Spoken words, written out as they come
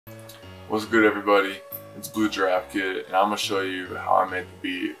What's good, everybody? It's BlueGiraffeKid, and I'm gonna show you how I made the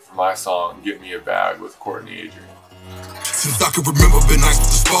beat for my song "Get Me a Bag" with Courtney Adrian. Since I can remember, been nice with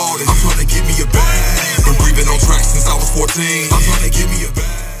the Spalding. I'm trying to get me a bag. Been breathing on tracks since I was 14. I'm trying to get me a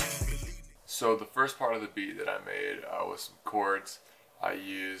bag. So the first part of the beat that I made was some chords. I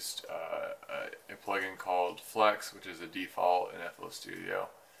used a plugin called Flex, which is a default in FL Studio,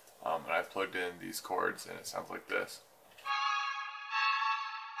 and I plugged in these chords, and it sounds like this.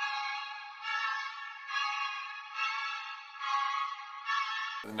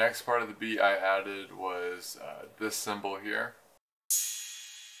 The next part of the beat I added was this cymbal here,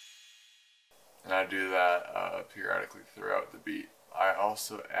 and I do that periodically throughout the beat. I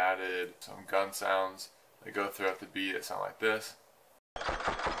also added some gun sounds that go throughout the beat that sound like this.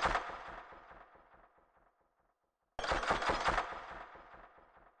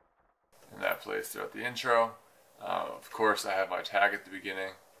 And that plays throughout the intro. Of course, I have my tag at the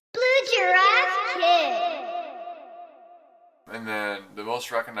beginning. BlueGiraffeKid. And then the most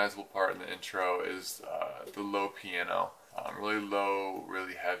recognizable part in the intro is the low piano. Really low,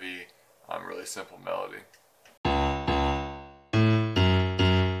 really heavy, really simple melody.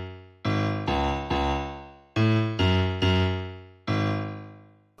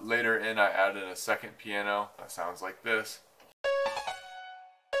 Later in, I added a second piano that sounds like this.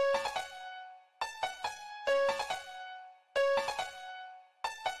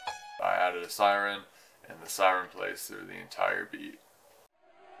 I added a siren, and the siren plays through the entire beat.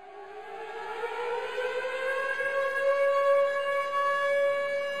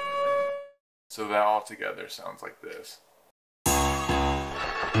 So that all together sounds like this.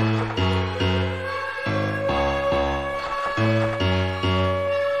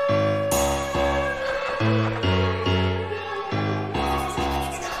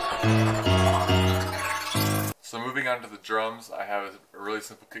 So moving on to the drums, I have a really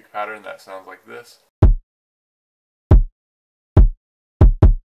simple kick pattern that sounds like this.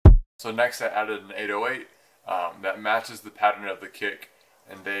 So next I added an 808 that matches the pattern of the kick,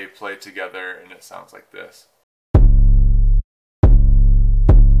 and they play together and it sounds like this.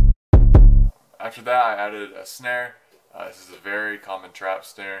 After that I added a snare. This is a very common trap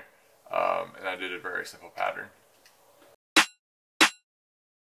snare, and I did a very simple pattern.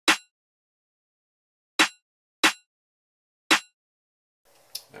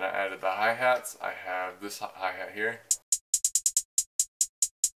 Then I added the hi-hats. I have this hi-hat here.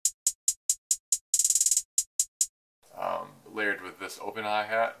 Layered with this open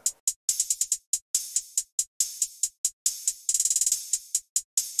hi-hat.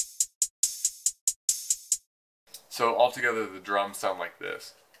 So altogether the drums sound like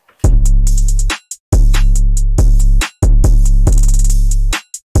this.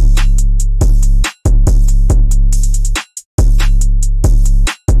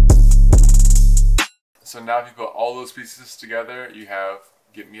 So now if you put all those pieces together, you have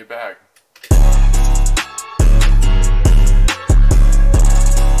 "Get Me a Bag."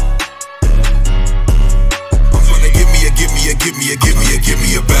 I'm trying to give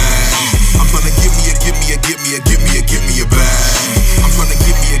me a bag.